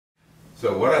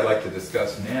So what I'd like to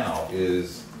discuss now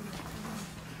is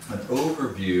an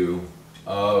overview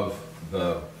of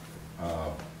the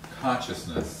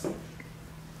consciousness,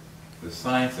 the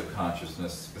science of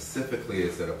consciousness, specifically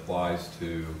as it applies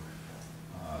to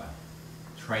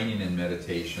training in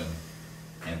meditation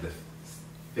and the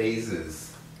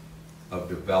phases of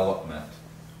development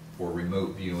for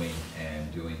remote viewing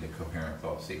and doing the coherent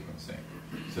thought sequencing,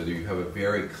 so that you have a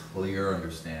very clear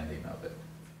understanding of it.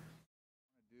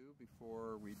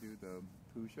 Before we do the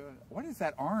puja, what is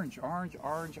that orange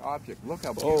object? Look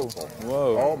how beautiful!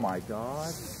 Whoa! Oh my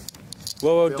God!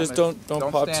 Whoa! Just don't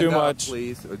pop stand too up, much,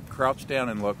 please. Crouch down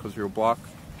and look, because you'll block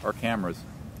our cameras.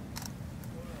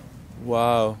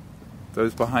 Wow!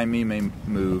 Those behind me may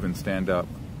move and stand up,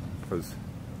 because.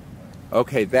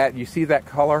 Okay, that you see that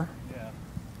color? Yeah.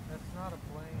 That's not a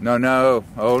plane. No, no.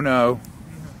 Oh no.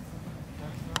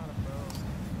 That's not a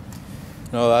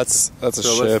boat. No, that's a So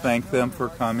ship. let's thank them for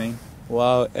coming.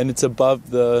 Wow, and it's above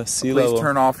the sea level. Please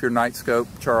turn off your night scope,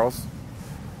 Charles.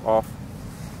 Off.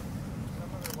 Some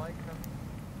other light coming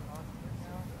off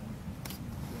right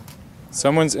now.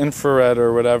 Someone's infrared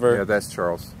or whatever. Yeah, that's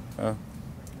Charles. Oh.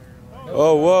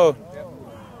 Oh, whoa.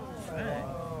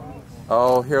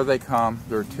 Oh, here they come.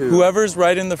 There are two. Whoever's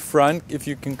right in the front, if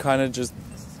you can kind of just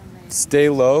stay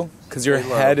low, because your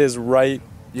head is right.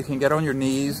 You can get on your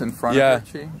knees in front of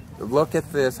her, Chi. Look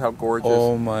at this, how gorgeous.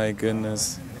 Oh my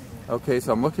goodness. Okay,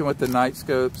 so I'm looking with the night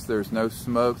scopes. There's no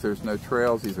smoke, there's no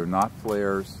trails. These are not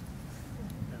flares.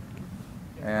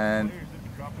 And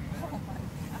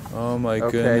oh my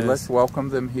okay, goodness. let's welcome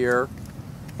them here.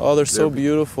 Oh, they're so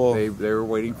beautiful. They were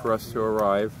waiting for us to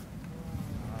arrive.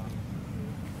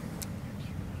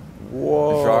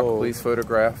 Whoa. Jacques, please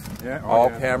photograph. Yeah, All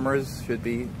cameras should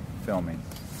be filming.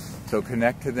 So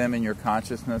connect to them in your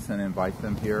consciousness and invite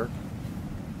them here.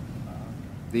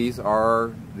 These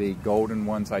are the golden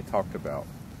ones I talked about.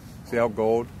 See how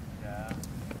gold? Yeah.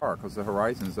 Because the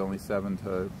horizon is only 7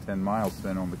 to 10 miles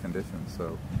depending on the conditions.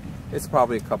 So it's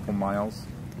probably a couple miles.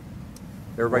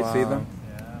 Everybody see them?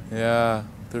 Yeah. Yeah,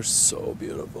 they're so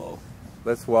beautiful.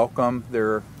 Let's welcome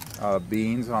their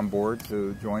beings on board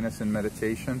to join us in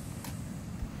meditation.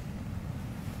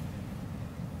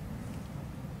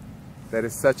 That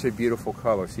is such a beautiful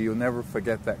color, so you'll never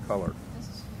forget that color. This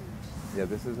is huge. Yeah,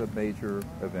 this is a major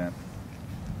event.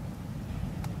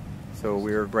 So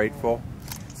we are grateful.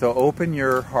 So open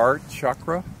your heart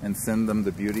chakra and send them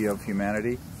the beauty of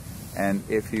humanity. And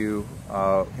if you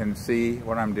can see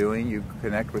what I'm doing, you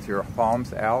connect with your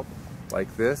palms out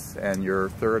like this, and your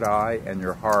third eye and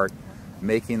your heart,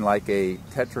 making like a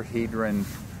tetrahedron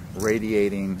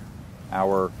radiating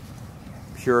our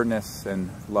pureness and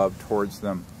love towards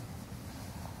them.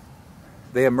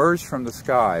 They emerge from the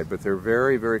sky, but they're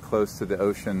very, very close to the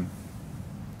ocean.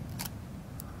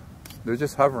 They're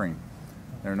just hovering.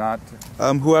 They're not...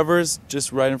 Whoever's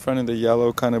just right in front of the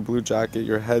yellow kind of blue jacket,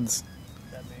 your head's...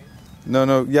 That me?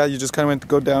 No, yeah, you just kind of went to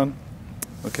go down.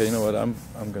 Okay, you know what, I'm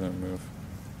gonna move.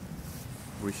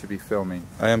 We should be filming.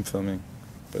 I am filming,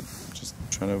 but just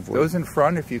trying to avoid... Those in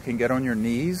front, if you can get on your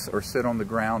knees or sit on the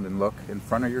ground and look in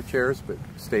front of your chairs, but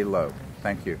stay low.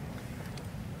 Thank you.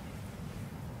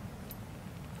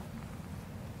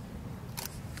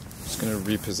 Just gonna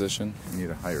reposition. You need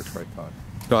a higher tripod.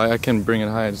 No, I can bring it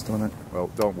high, I just don't want it. Well,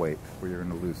 don't wait, or you're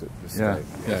going to lose it. Just Yeah. stay.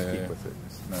 Yeah, Just yeah, keep yeah. with it.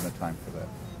 There's no time for that.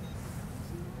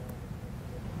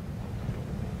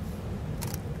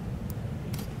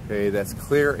 Okay, that's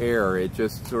clear air. It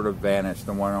just sort of vanished,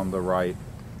 the one on the right.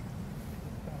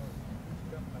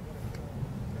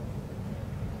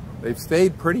 They've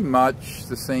stayed pretty much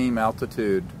the same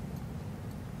altitude,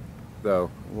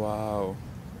 though. Wow.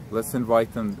 Let's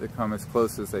invite them to come as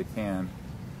close as they can.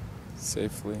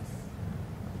 Safely.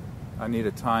 I need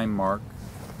a time mark.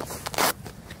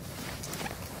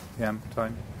 Cam,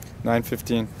 time?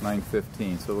 9:15.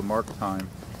 9:15. So the mark time.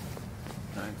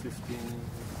 9:15.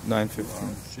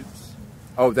 9:15. Ships.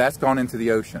 Oh, that's gone into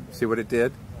the ocean. See what it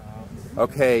did?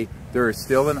 Okay, there is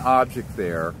still an object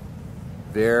there.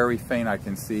 Very faint, I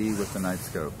can see with the night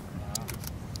scope.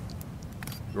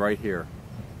 Right here.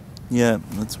 Yeah,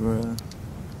 that's where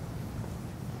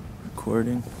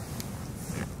recording.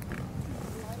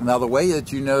 Now the way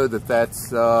that you know that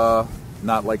that's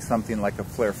not like something like a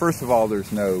flare. First of all,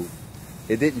 there's no,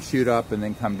 it didn't shoot up and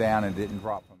then come down and didn't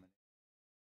drop from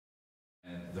it.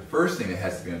 And the first thing that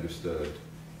has to be understood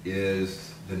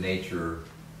is the nature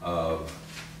of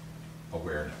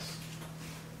awareness.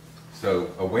 So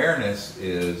awareness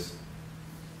is,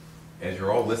 as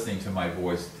you're all listening to my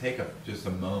voice, take just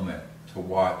a moment to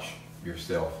watch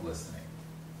yourself listening.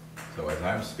 So as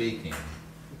I'm speaking,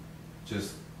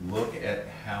 just look at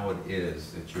how it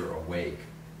is that you're awake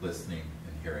listening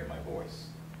and hearing my voice.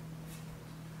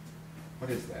 What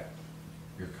is that?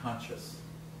 You're conscious.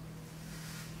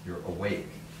 You're awake.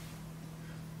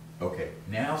 Okay,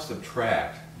 now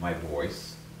subtract my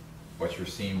voice, what you're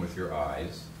seeing with your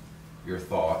eyes, your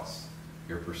thoughts,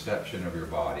 your perception of your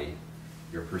body,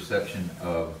 your perception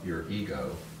of your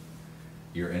ego,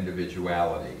 your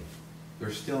individuality.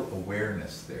 There's still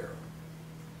awareness there.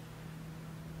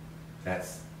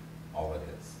 That's all it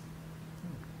is.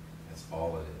 That's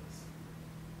all it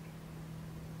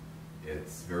is.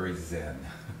 It's very zen.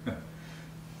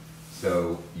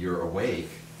 So you're awake,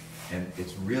 and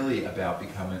it's really about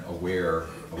becoming aware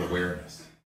of awareness.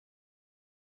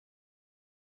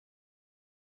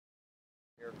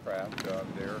 Aircraft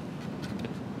there.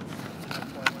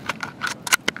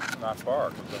 Not far,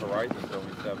 because the horizon's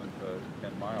only 7 to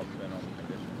 10 miles depending on the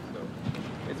conditions. So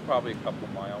it's probably a couple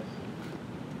miles.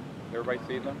 Everybody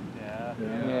see them?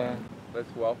 Yeah.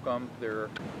 Let's welcome their.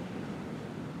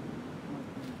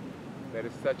 That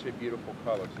is such a beautiful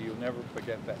color, so you'll never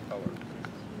forget that color.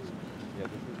 Yeah,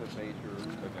 this is a major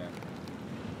event.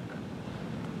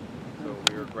 So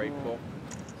we are grateful.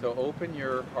 So open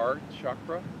your heart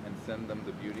chakra and send them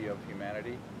the beauty of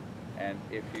humanity. And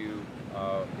if you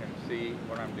can see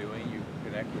what I'm doing, you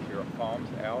can connect with your palms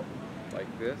out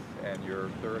like this, and your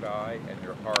third eye and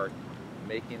your heart,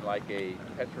 making like a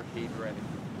tetrahedron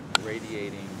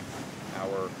radiating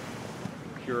our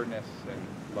pureness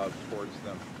and love towards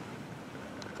them.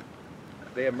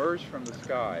 They emerge from the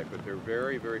sky, but they're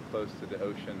very, very close to the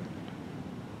ocean.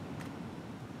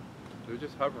 They're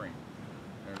just hovering.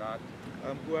 They're not.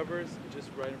 Whoever's just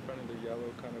right in front of the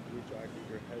yellow kind of blue jacket,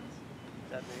 your head's.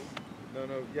 Is that me?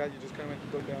 No, yeah, you just kind of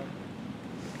go down.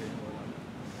 Okay, hold on.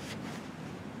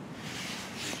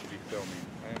 You should be filming.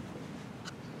 I am.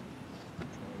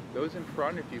 Those in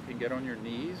front, if you can get on your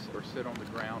knees or sit on the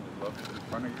ground and look in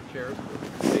front of your chairs,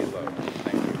 stay low.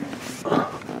 Thank you.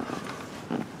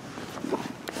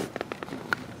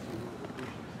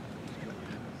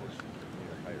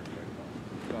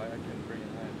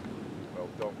 Well,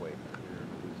 don't wait.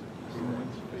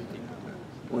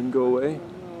 One go away?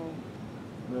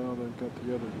 No, they got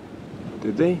together.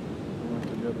 Did they? They went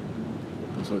together.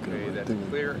 It's okay. Okay, that's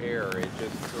clear air. It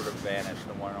just sort of vanished,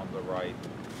 the one on the right.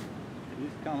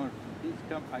 He's coming.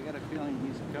 I got a feeling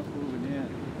he's moving in.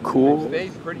 Cool. It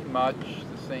stays pretty much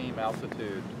the same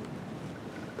altitude.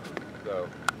 So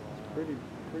Pretty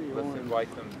let's orange.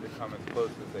 invite them to come as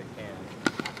close as they can.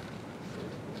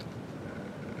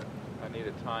 I need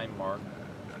a time mark.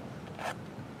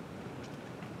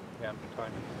 Yeah,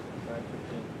 time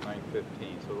is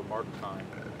 9:15. So the mark time.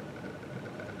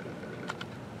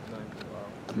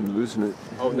 I'm losing it.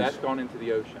 Oh, that's gone into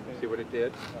the ocean. See what it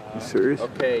did? You serious?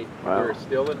 Okay, Wow. there's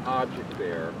still an object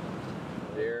there.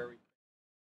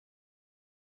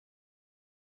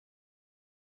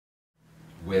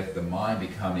 With the mind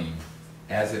becoming,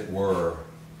 as it were,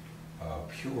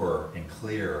 pure and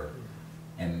clear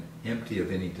and empty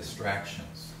of any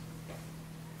distractions.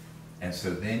 And so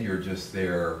then you're just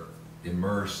there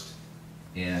immersed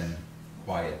in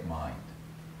quiet mind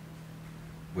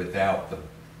without the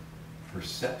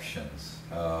perceptions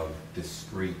of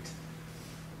discrete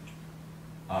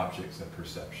objects of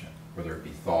perception, whether it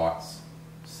be thoughts,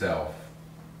 self,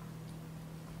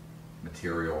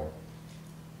 material,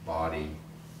 body,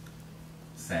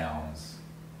 sounds,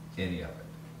 any of it.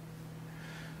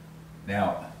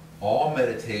 Now, all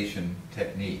meditation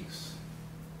techniques,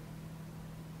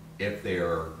 if they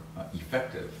are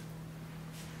effective,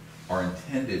 are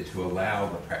intended to allow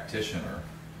the practitioner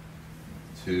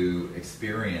to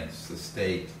experience the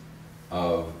state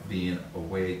of being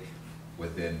awake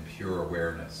within pure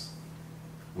awareness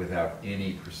without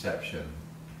any perception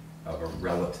of a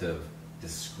relative,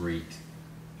 discrete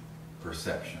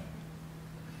perception,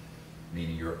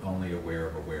 meaning you're only aware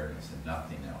of awareness and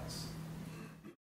nothing else.